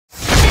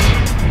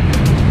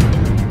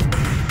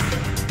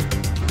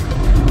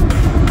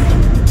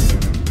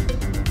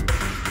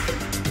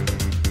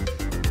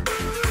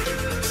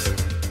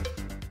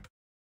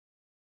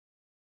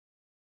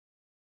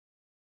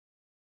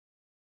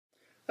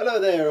Hello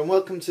there and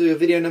welcome to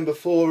video number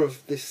 4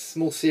 of this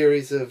small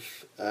series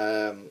of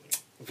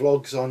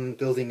vlogs on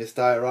building this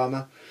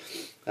diorama.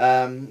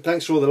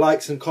 Thanks for all the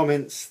likes and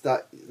comments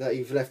that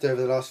you've left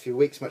over the last few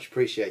weeks, much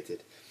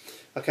appreciated.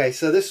 Okay,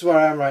 so this is where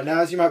I am right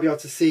now. As you might be able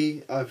to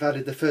see, I've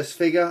added the first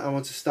figure. I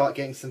want to start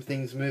getting some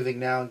things moving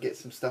now and get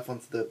some stuff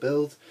onto the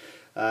build.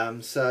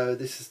 So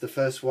this is the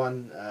first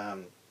one.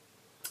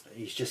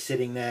 He's just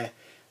sitting there.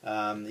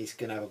 He's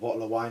going to have a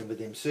bottle of wine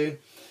with him soon.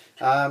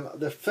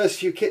 The first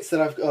few kits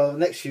that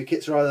next few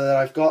kits rather that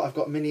I've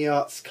got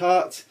Miniart's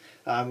cart.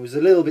 It was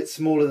a little bit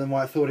smaller than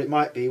what I thought it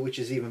might be, which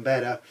is even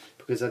better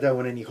because I don't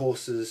want any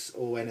horses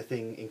or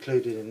anything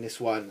included in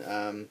this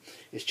one.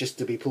 It's just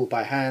to be pulled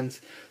by hand.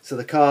 So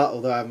the cart,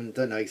 although I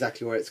don't know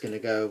exactly where it's going to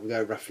go, we'll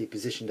go roughly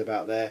positioned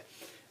about there.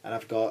 And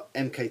I've got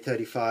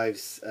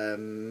MK35's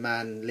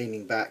man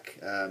leaning back,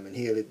 and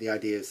here the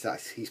idea is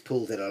that he's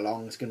pulled it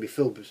along. It's going to be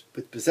filled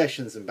with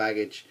possessions and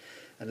baggage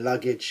and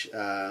luggage.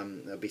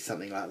 There'll be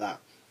something like that.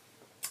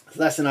 So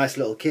that's a nice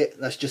little kit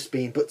that's just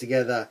been put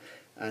together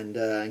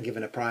and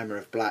given a primer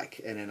of black,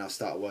 and then I'll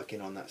start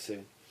working on that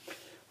soon.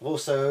 I've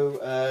also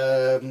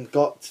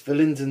got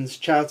Verlinden's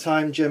Chow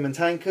Time German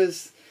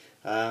tankers.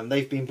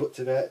 They've been put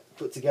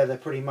together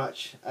pretty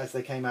much as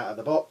they came out of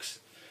the box,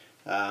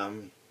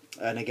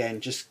 and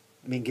again just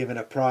been given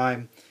a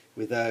prime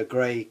with a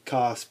grey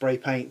car spray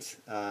paint.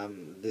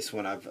 This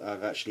one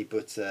I've actually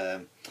put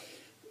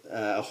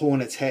a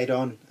hornet's head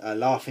on, a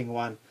laughing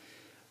one,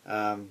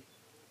 and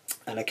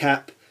a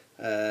cap,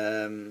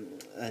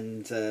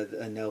 and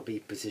they'll be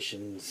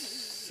positioned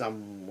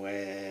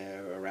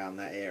somewhere around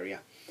that area.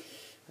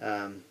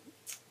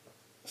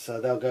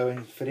 So they'll go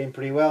and fit in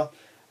pretty well.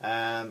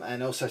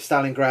 And also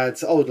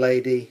Stalingrad's old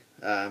lady,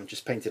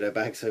 just painted her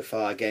bag so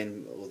far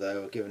again,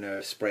 although I've given her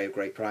a spray of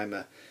grey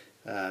primer.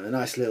 A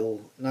nice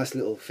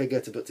little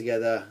figure to put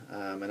together,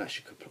 and that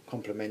should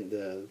complement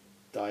the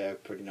dio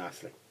pretty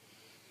nicely.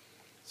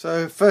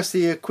 So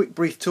firstly, a quick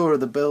brief tour of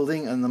the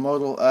building and the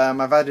model.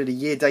 I've added a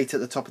year date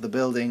at the top of the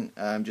building,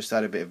 just to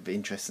add a bit of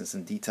interest and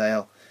some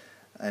detail.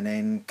 And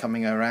then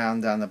coming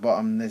around down the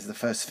bottom, there's the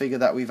first figure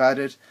that we've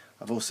added.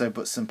 I've also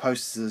put some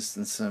posters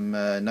and some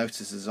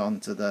notices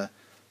onto the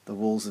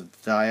walls of the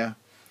dio,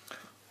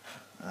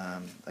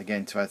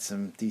 again to add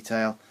some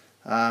detail.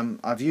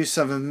 I've used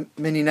some of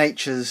Mini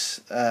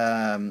Nature's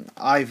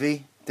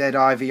ivy, dead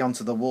ivy,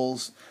 onto the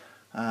walls.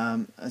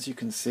 As you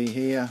can see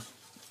here,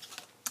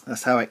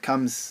 that's how it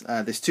comes.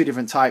 There's two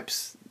different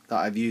types that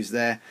I've used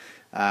there.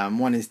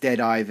 One is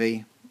dead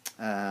ivy,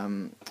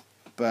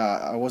 but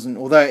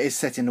although it is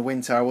set in the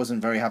winter, I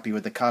wasn't very happy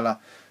with the colour,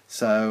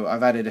 so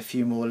I've added a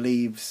few more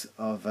leaves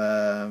of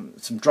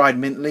some dried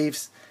mint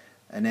leaves,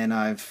 and then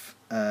I've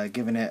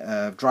given it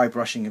a dry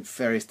brushing of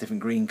various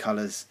different green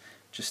colours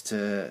just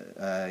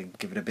to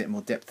give it a bit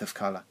more depth of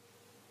colour.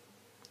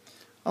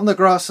 On the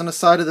grass on the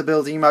side of the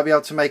building, you might be able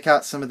to make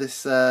out some of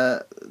this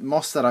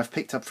moss that I've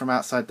picked up from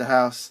outside the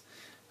house.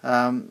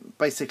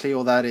 Basically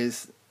all that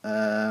is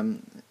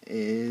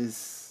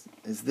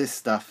this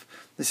stuff.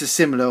 This is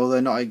similar,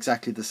 although not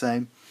exactly the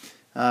same.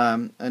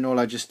 And all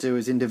I just do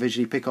is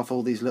individually pick off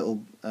all these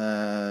little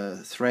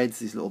threads,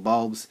 these little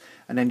bulbs,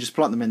 and then just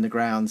plant them in the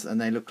ground,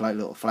 and they look like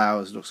little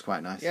flowers. It looks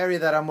quite nice. The area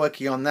that I'm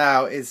working on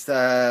now is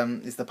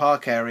the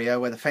park area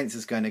where the fence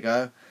is going to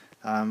go.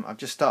 I've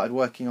just started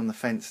working on the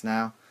fence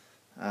now,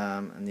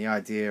 and the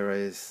idea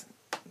is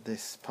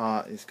this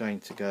part is going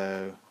to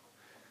go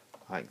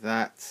like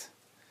that,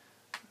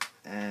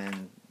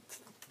 and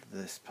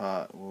this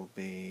part will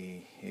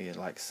be here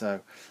like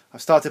so.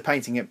 I've started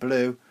painting it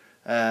blue,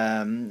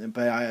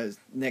 but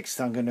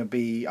next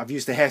I've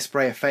used the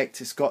hairspray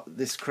effect. It's got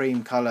this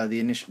cream colour.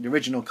 The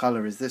original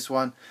colour is this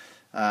one.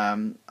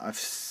 I've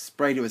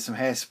sprayed it with some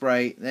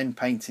hairspray, then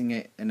painting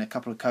it in a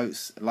couple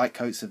of light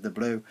coats of the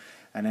blue,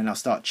 and then I'll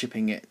start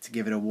chipping it to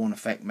give it a worn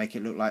effect, make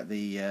it look like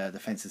the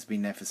fence has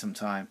been there for some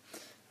time,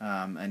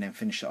 and then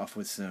finish it off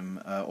with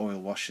some oil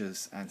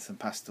washes and some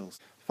pastels.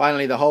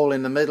 Finally, the hole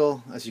in the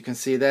middle, as you can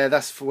see there,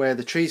 that's for where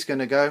the tree's going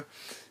to go.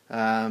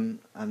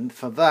 And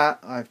for that,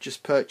 I've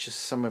just purchased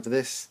some of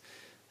this,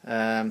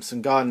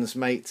 some Gardeners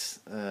Mate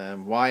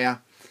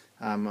wire.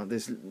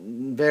 There's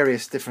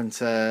various different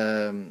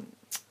videos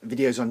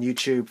on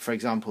YouTube, for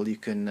example, you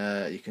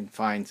can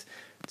find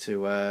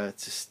to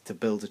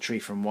build a tree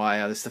from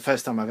wire. This is the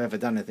first time I've ever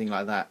done anything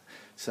like that,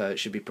 so it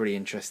should be pretty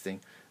interesting.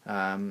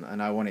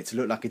 And I want it to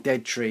look like a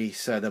dead tree,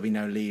 so there'll be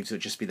no leaves,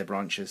 it'll just be the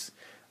branches.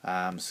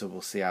 So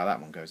we'll see how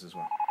that one goes as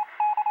well.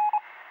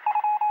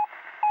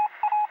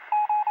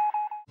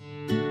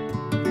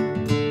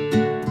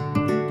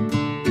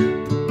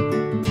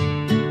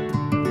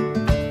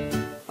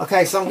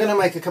 Okay, so I'm going to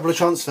make a couple of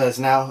transfers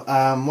now.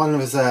 One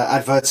was an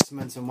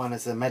advertisement and one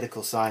is a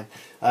medical sign.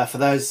 For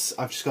those,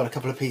 I've just got a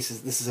couple of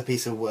pieces. This is a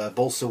piece of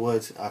balsa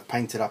wood I've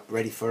painted up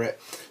ready for it.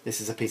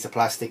 This is a piece of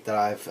plastic that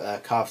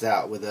I've carved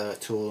out with a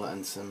tool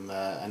and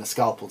a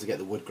scalpel to get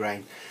the wood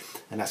grain,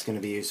 and that's going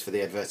to be used for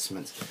the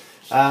advertisement.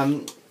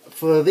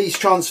 For these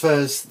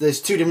transfers,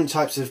 there's two different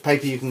types of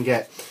paper you can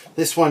get.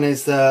 This one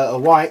is a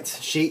white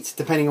sheet,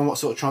 depending on what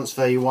sort of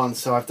transfer you want.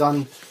 So I've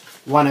done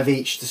one of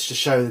each just to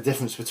show the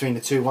difference between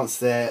the two once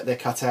they're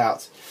cut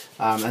out.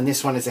 And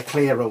this one is a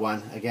clearer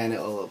one. Again,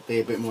 it'll be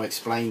a bit more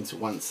explained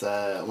once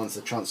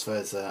the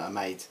transfers are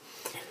made.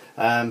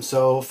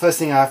 So first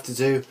thing I have to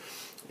do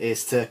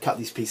is to cut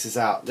these pieces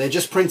out. They're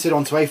just printed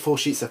onto A4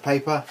 sheets of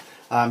paper,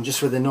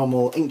 just with a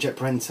normal inkjet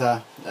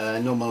printer,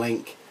 normal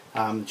ink.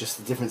 Just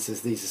the difference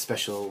is these are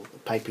special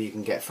paper you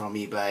can get from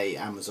eBay,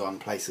 Amazon,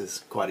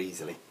 places quite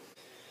easily.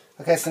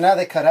 Okay, so now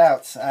they're cut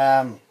out.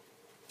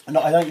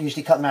 I don't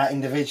usually cut them out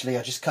individually,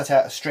 I just cut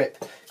out a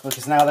strip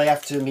because now they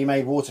have to be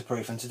made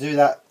waterproof, and to do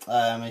that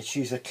I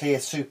choose a clear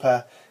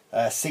super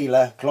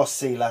sealer, gloss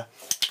sealer,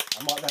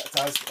 and what that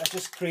does, it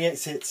just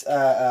creates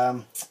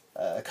a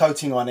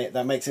coating on it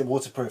that makes it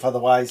waterproof.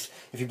 Otherwise,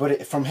 if you put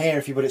it from here,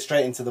 if you put it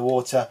straight into the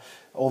water,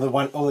 all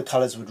the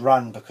colours would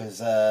run because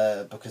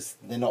they're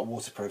not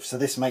waterproof. So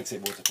this makes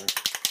it waterproof.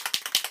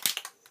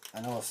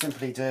 And all I'll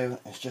simply do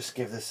is just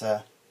give this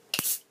a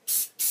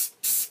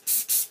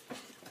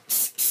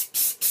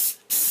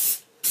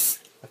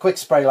quick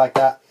spray like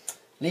that,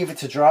 leave it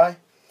to dry,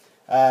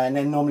 and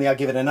then normally I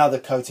give it another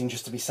coating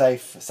just to be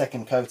safe, a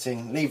second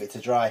coating, leave it to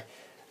dry,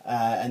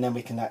 and then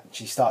we can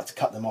actually start to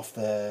cut them off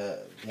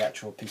the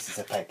actual pieces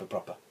of paper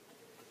proper.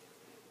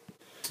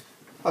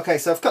 Okay,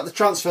 so I've cut the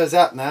transfers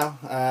out now,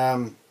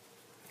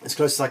 as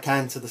close as I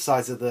can to the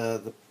size of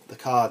the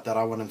card that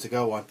I want them to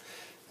go on.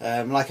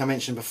 Like I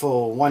mentioned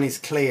before, one is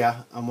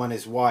clear and one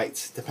is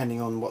white,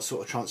 depending on what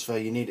sort of transfer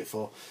you need it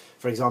for.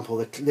 For example,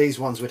 these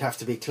ones would have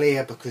to be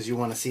clear because you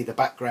want to see the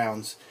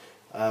backgrounds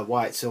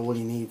white. So all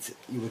you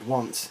would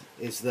want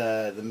is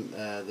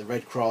the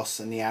red cross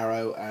and the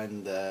arrow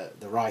and the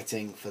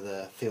writing for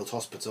the field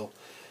hospital.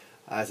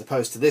 As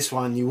opposed to this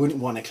one, you wouldn't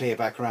want a clear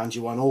background.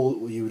 You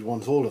would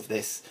want all of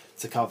this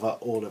to cover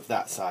all of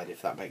that side,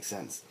 if that makes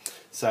sense.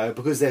 So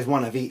because there's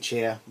one of each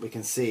here, we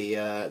can see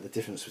the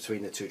difference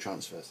between the two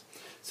transfers.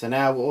 So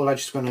now all I'm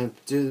just going to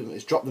do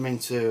is drop them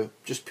into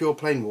just pure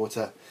plain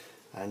water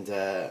and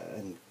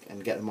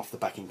get them off the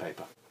backing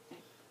paper.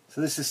 So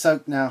this is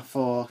soaked now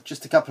for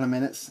just a couple of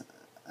minutes,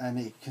 and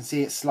you can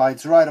see it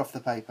slides right off the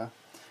paper,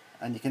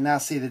 and you can now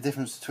see the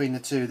difference between the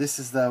two. This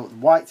is the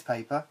white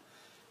paper,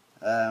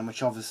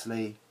 which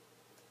obviously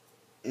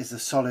is a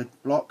solid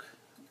block,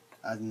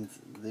 and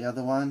the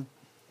other one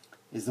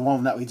is the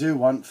one that we do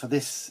want for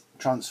this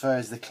transfer,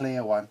 is the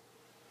clear one,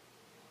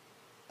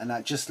 and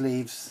that just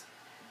leaves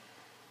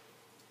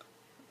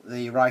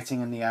the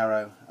writing and the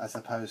arrow as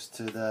opposed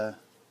to the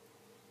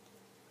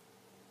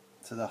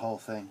whole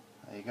thing.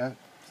 There you go,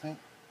 see?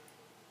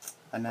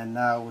 And then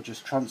now we'll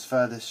just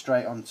transfer this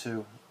straight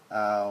onto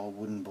our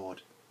wooden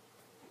board.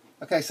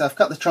 Okay, so I've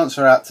cut the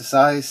transfer out to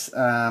size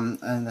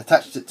and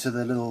attached it to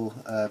the little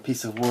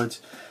piece of wood.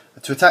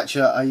 To attach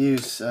it, I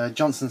use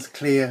Johnson's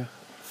clear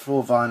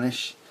floor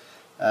varnish,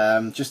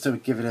 just to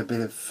give it a bit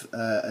of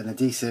an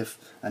adhesive,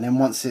 and then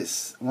once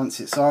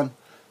it's on,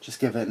 just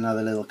give it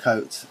another little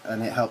coat,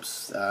 and it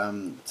helps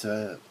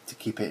to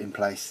keep it in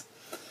place.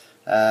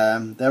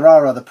 There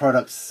are other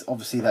products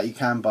obviously that you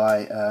can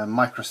buy.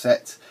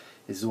 Microset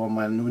is the one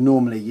we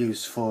normally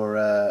use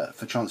for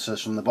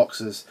transfers from the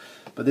boxes,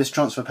 but this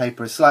transfer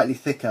paper is slightly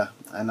thicker,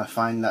 and I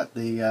find that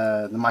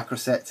the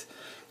Microset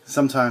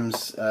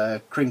sometimes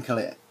crinkle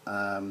it,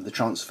 the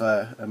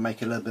transfer, and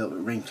make it a little bit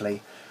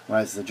wrinkly,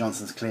 whereas the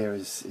Johnson's Clear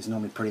is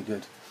normally pretty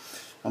good.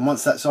 And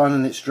once that's on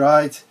and it's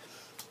dried,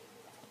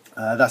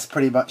 that's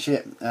pretty much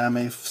it.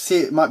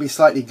 It might be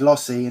slightly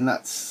glossy, and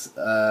that's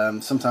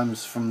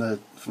sometimes from the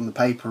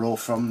paper or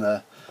from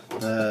the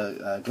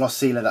gloss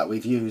sealer that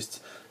we've used.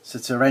 So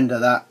to render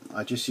that,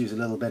 I just use a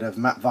little bit of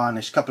matte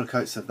varnish, a couple of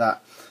coats of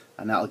that,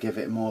 and that'll give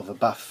it more of a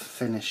buff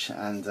finish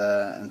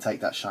and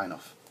take that shine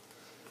off.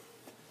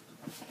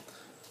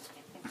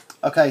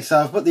 Okay, so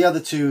I've put the other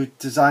two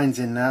designs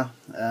in now,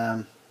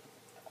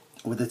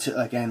 with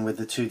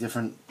the two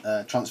different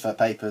transfer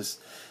papers.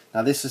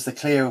 Now this is the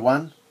clear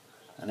one,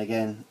 and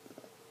again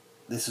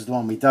this is the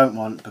one we don't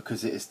want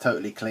because it is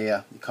totally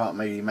clear. You can't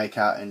really make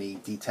out any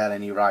detail,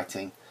 any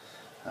writing.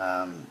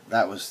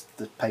 That was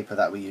the paper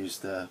that we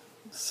used the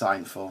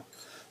sign for.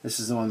 This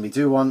is the one we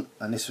do want,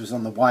 and this was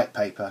on the white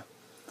paper,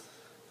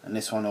 and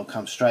this one will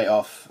come straight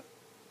off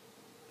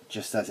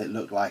just as it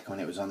looked like when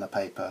it was on the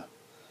paper,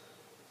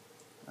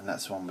 and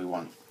that's the one we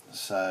want.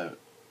 So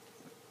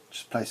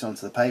just place it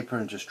onto the paper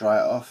and just dry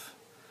it off,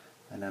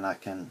 and then I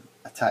can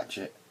attach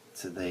it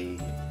to the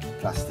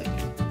plastic.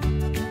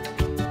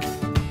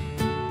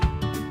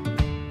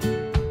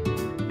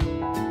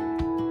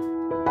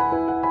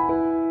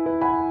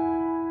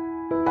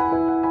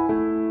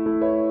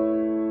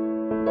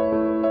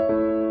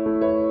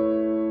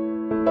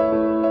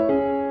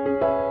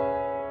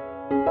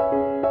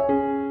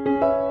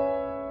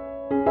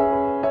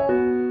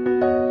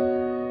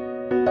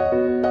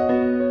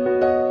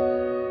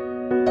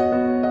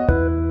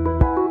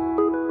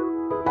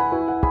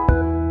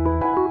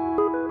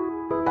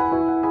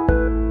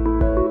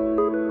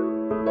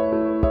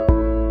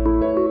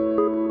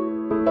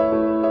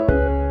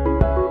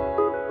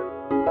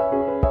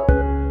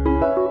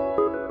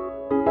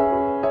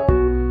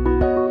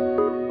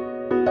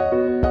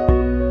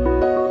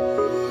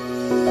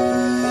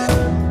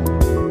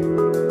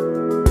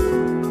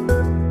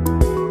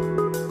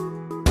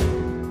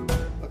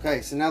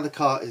 Okay, so now the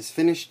cart is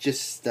finished,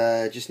 just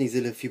needs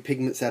a few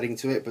pigments adding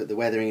to it, but the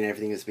weathering and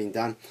everything has been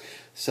done.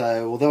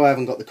 So although I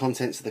haven't got the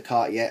contents of the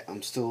cart yet,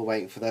 I'm still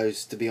waiting for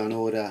those to be on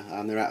order.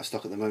 They're out of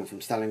stock at the moment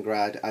from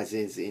Stalingrad, as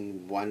is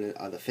in one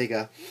other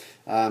figure.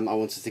 I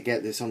wanted to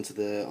get this onto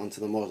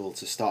the model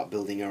to start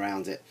building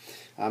around it.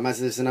 As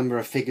there's a number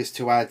of figures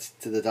to add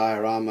to the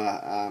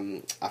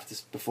diorama,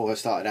 before I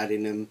started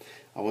adding them,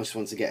 I just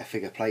want to get a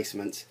figure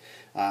placement.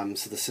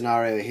 So the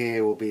scenario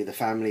here will be the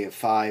family of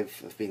 5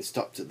 have been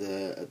stopped at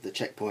the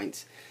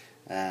checkpoint.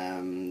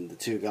 The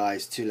 2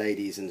 guys, 2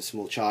 ladies and a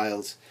small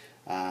child.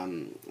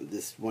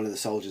 This one of the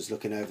soldiers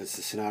looking over to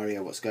the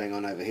scenario, what's going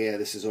on over here.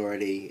 This is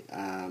already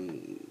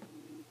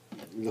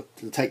will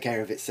take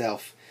care of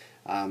itself,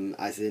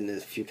 as in a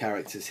few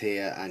characters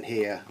here and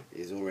here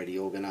is already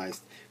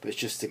organised, but it's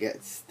just to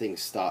get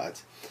things started.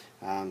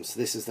 So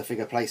this is the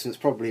figure placements,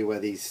 probably where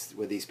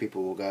these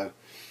people will go,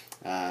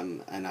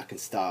 and I can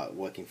start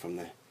working from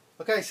there.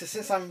 Okay, so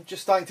since I'm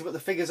just starting to put the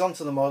figures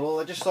onto the model,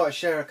 I just thought I'd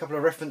share a couple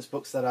of reference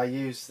books that I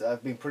used that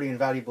have been pretty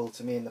invaluable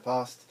to me in the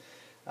past,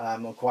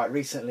 or quite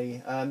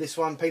recently. This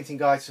one, Painting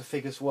Guides for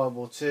Figures World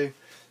War II.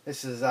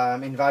 This is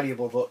an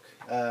invaluable book,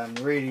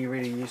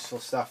 really useful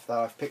stuff that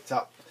I've picked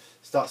up.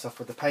 Starts off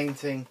with the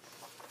painting,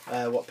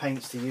 what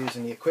paints to use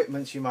and the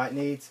equipment you might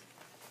need.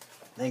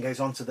 Then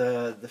goes on to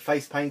the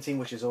face painting,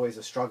 which is always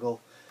a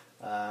struggle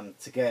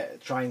to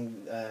try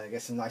and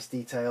get some nice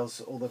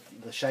details, all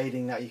the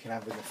shading that you can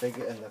have with the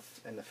figure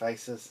and the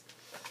faces.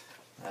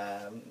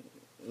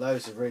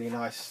 Loads of really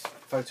nice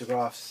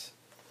photographs.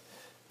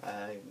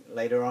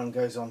 Later on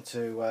goes on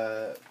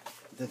to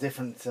the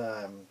different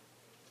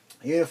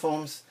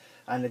uniforms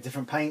and the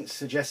different paints,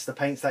 suggests the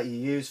paints that you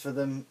use for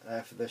them,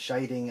 for the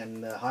shading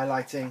and the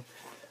highlighting,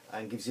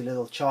 and gives you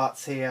little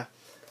charts here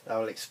that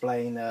will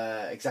explain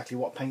exactly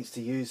what paints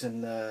to use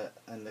and the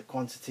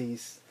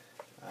quantities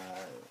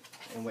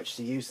in which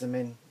to use them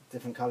in,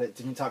 different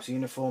types of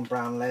uniform,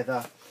 brown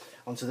leather.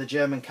 Onto the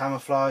German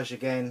camouflage,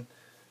 again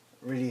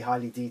really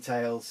highly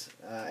detailed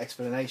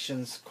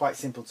explanations, quite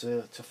simple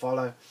to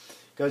follow.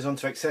 Goes on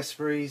to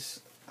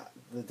accessories,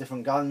 the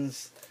different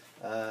guns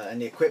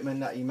and the equipment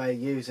that you may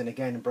use, and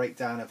again a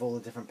breakdown of all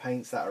the different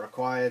paints that are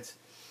required.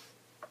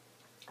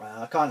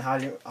 I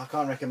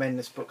can't recommend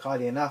this book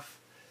highly enough.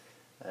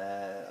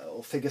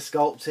 Or figure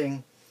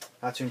sculpting,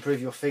 how to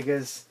improve your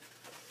figures,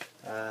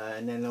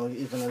 and then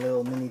even a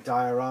little mini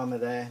diorama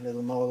there,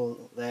 little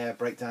model there,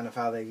 breakdown of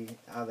how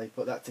they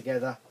put that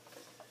together.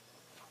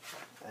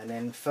 And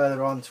then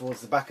further on towards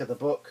the back of the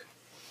book,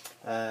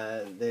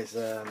 there's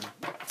a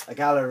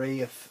gallery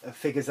of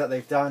figures that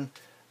they've done,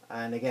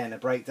 and again a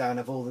breakdown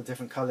of all the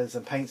different colours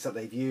and paints that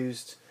they've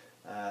used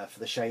for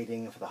the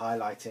shading and for the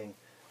highlighting.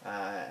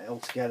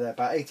 Altogether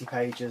about 80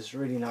 pages,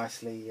 really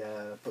nicely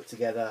put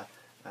together,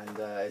 and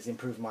has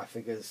improved my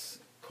figures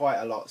quite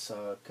a lot,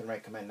 so I can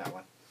recommend that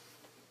one.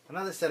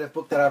 Another set of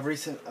books that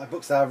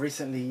I've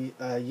recently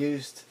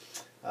used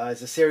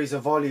is a series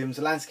of volumes,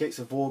 Landscapes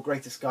of War,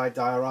 Greatest Guide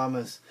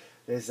Dioramas.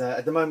 There's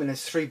at the moment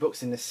there's 3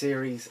 books in this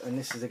series, and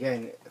this is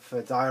again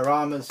for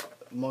dioramas.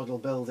 Model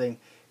building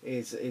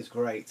is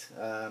great.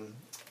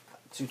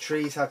 To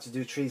trees, how to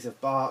do trees of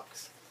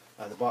barks,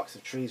 the barks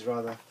of trees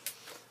rather.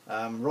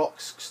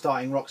 Rocks,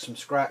 starting rocks from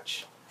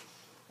scratch,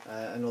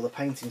 and all the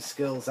painting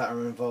skills that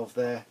are involved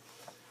there.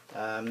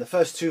 The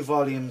first 2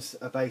 volumes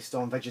are based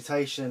on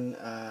vegetation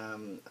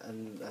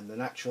and the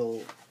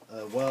natural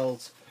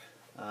world,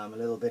 a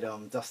little bit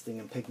on dusting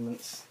and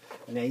pigments,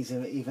 and they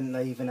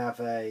even have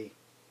a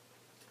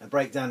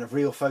breakdown of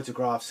real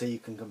photographs, so you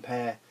can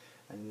compare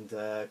and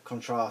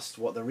contrast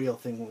what the real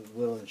thing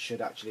will and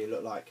should actually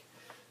look like.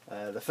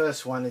 The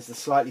first one is the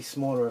slightly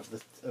smaller of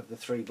the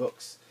 3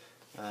 books.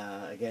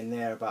 Again,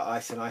 there about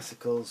ice and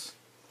icicles.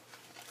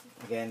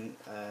 Again,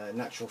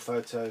 natural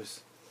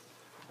photos.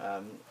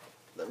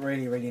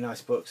 Really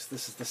nice books.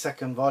 This is the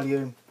 2nd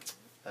volume.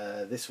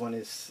 This one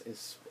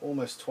is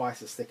almost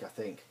twice as thick, I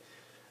think,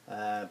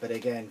 but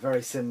again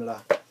very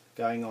similar,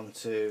 going on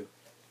to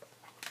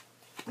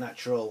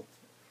natural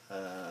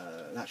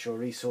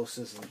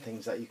resources and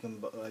things that you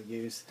can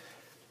use.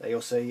 They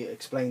also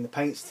explain the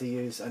paints to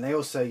use, and they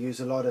also use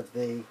a lot of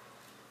the,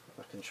 if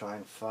I can try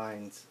and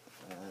find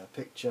a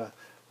picture,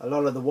 a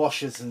lot of the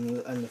washes and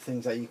the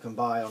things that you can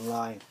buy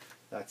online,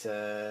 that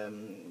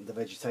the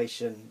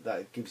vegetation,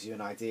 that gives you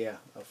an idea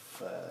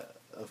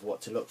of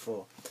what to look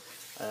for.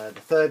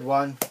 The 3rd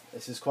one,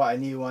 this is quite a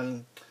new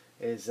one,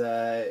 is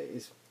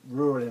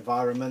rural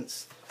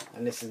environments,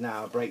 and this is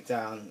now a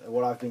breakdown.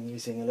 What I've been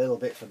using a little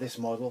bit for this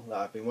model that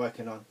I've been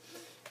working on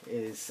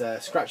is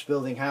scratch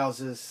building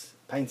houses,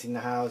 painting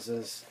the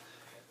houses,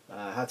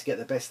 how to get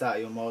the best out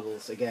of your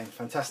models. Again,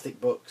 fantastic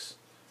books,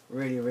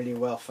 really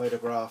well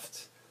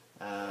photographed.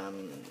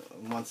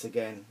 Once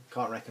again,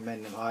 can't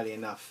recommend them highly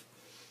enough.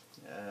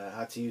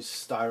 How to use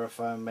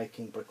styrofoam,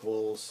 making brick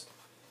walls,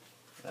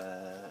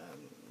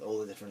 all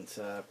the different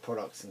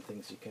products and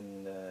things you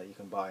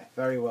can buy.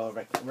 Very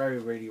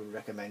really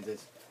recommended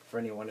for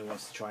anyone who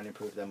wants to try and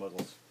improve their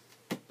models.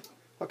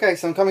 Okay,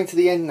 so I'm coming to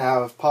the end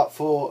now of part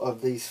 4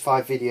 of these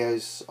 5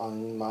 videos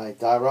on my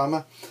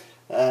diorama.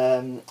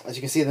 As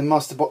you can see, the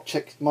master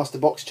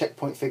box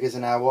checkpoint figures are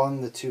now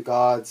on, the 2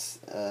 guards,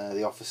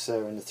 the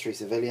officer and the 3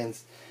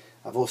 civilians.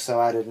 I've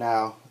also added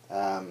now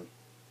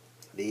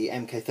the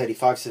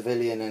MK35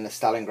 civilian and a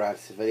Stalingrad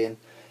civilian,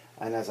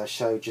 and as I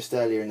showed just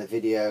earlier in the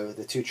video,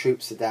 the 2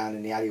 troops are down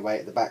in the alleyway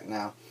at the back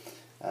now,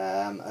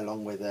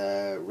 along with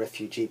a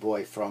refugee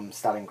boy from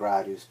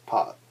Stalingrad who's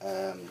part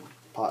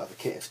of a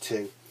kit of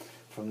 2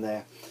 from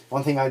there.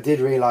 One thing I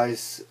did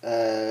realise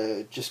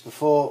just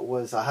before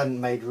was I hadn't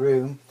made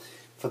room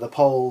for the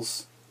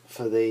poles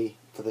for the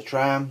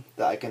tram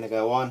that are going to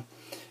go on,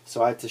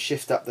 so I had to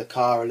shift up the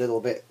car a little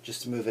bit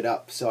just to move it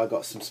up, so I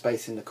got some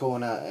space in the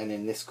corner and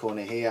in this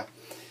corner here.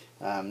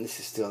 This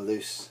is still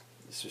loose,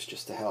 this was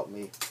just to help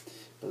me,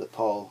 but the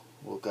pole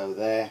will go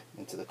there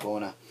into the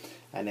corner,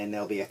 and then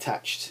they'll be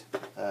attached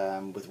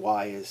with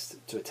wires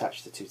to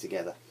attach the 2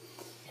 together.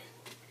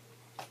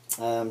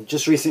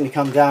 Just recently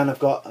come down, I've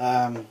got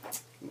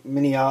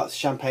Miniart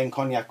champagne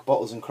cognac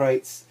bottles and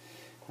crates.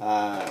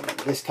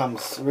 This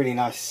comes really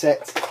nice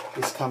set.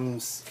 This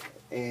comes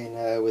in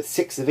with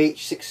 6 of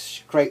each,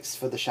 6 crates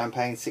for the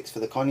champagne, 6 for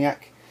the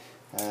cognac,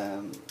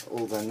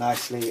 all done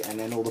nicely, and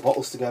then all the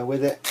bottles to go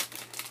with it,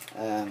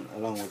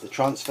 along with the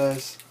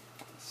transfers.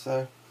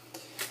 So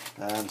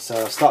I'll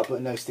start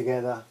putting those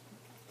together.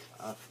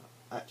 I've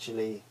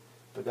actually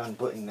begun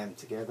putting them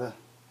together,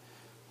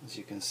 as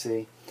you can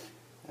see,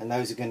 and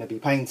those are going to be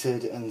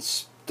painted and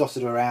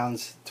dotted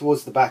around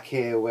towards the back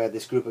here where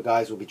this group of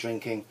guys will be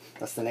drinking.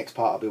 That's the next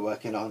part I'll be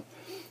working on.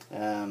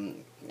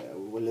 A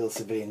little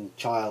civilian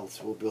child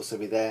will also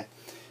be there.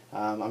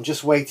 I'm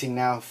just waiting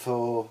now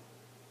for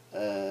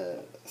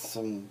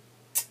some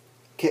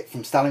kit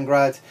from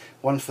Stalingrad,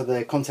 one for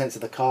the contents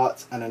of the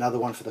cart and another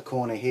one for the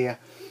corner here.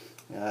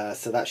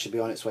 So that should be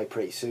on its way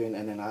pretty soon,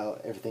 and then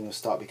everything will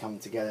start becoming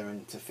together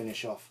and to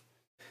finish off.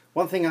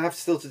 One thing I have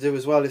still to do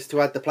as well is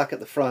to add the plaque at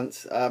the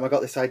front. I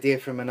got this idea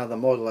from another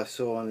model I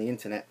saw on the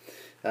internet,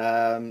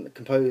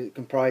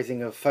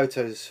 comprising of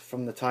photos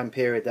from the time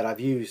period that I've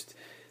used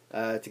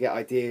to get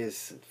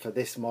ideas for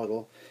this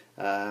model.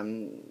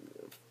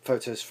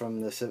 Photos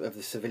from of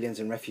the civilians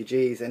and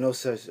refugees, and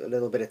also a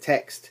little bit of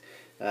text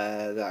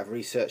that I've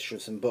researched from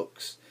some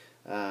books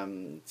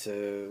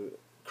to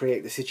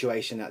create the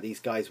situation that these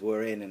guys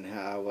were in and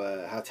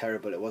how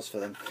terrible it was for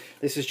them.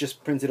 This is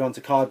just printed onto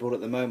cardboard at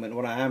the moment.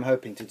 What I am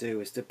hoping to do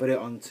is to put it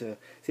onto,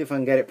 see if I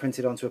can get it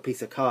printed onto a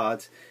piece of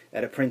card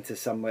at a printer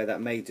somewhere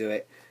that may do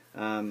it,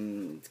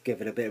 to give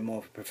it a bit more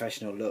of a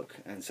professional look,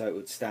 and so it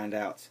would stand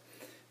out,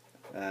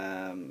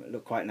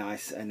 look quite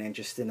nice, and then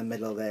just in the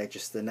middle there,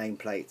 just the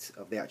nameplate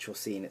of the actual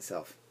scene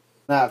itself.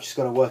 Now I've just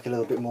got to work a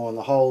little bit more on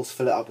the holes,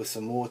 fill it up with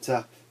some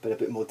water, put a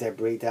bit more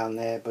debris down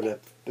there, put a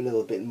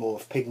little bit more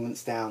of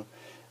pigments down.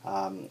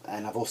 And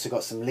I've also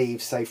got some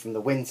leaves saved from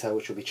the winter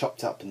which will be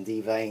chopped up and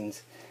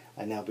deveined,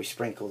 and they'll be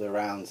sprinkled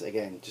around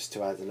again just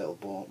to add a little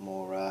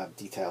more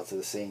detail to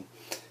the scene,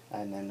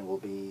 and then we'll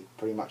be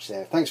pretty much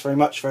there. Thanks very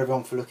much for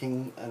everyone for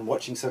looking and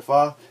watching so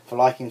far, for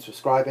liking and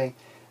subscribing,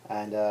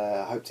 and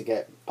I hope to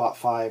get part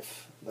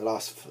 5, the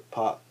last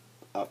part,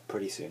 up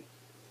pretty soon.